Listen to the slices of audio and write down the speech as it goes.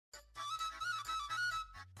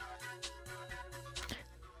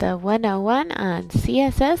the 101 on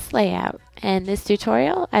CSS Layout. In this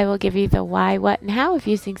tutorial, I will give you the why, what, and how of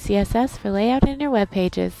using CSS for layout in your web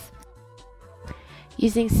pages.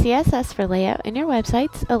 Using CSS for layout in your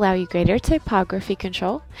websites allow you greater typography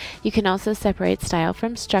control. You can also separate style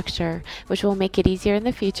from structure, which will make it easier in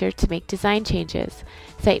the future to make design changes.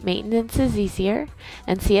 Site maintenance is easier,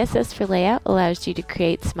 and CSS for layout allows you to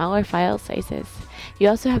create smaller file sizes. You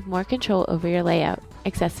also have more control over your layout.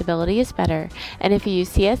 Accessibility is better, and if you use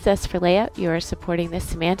CSS for layout, you are supporting the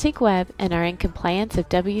semantic web and are in compliance of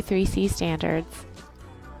W3C standards.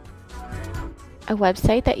 A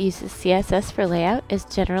website that uses CSS for layout is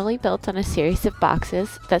generally built on a series of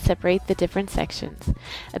boxes that separate the different sections.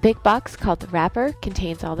 A big box called the wrapper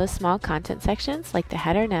contains all the small content sections like the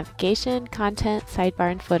header, navigation, content,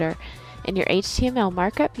 sidebar, and footer. In your HTML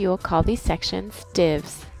markup, you will call these sections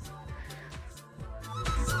divs.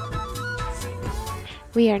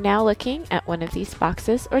 We are now looking at one of these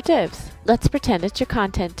boxes or divs. Let's pretend it's your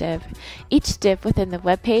content div. Each div within the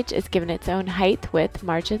web page is given its own height, width,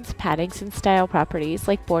 margins, paddings, and style properties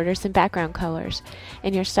like borders and background colors.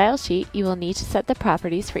 In your style sheet, you will need to set the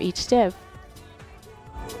properties for each div.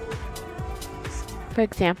 For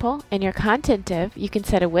example, in your content div, you can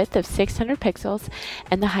set a width of 600 pixels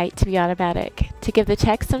and the height to be automatic. To give the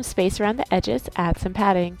text some space around the edges, add some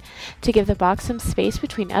padding. To give the box some space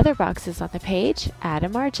between other boxes on the page, add a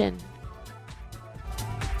margin.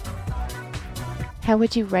 How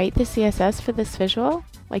would you write the CSS for this visual?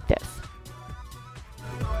 Like this.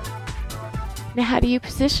 Now, how do you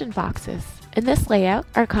position boxes? In this layout,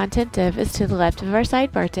 our content div is to the left of our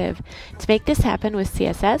sidebar div. To make this happen with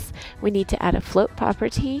CSS, we need to add a float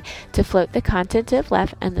property to float the content div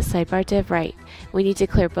left and the sidebar div right. We need to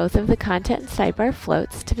clear both of the content and sidebar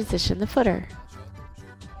floats to position the footer.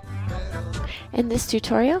 In this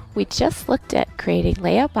tutorial, we just looked at creating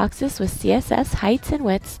layout boxes with CSS heights and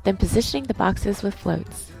widths, then positioning the boxes with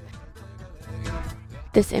floats.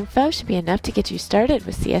 This info should be enough to get you started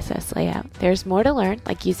with CSS layout. There's more to learn,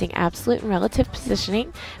 like using absolute and relative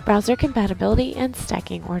positioning, browser compatibility, and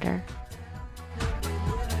stacking order.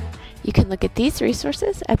 You can look at these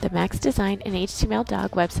resources at the Max Design and HTML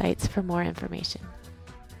Dog websites for more information.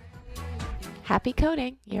 Happy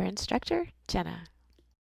coding! Your instructor, Jenna.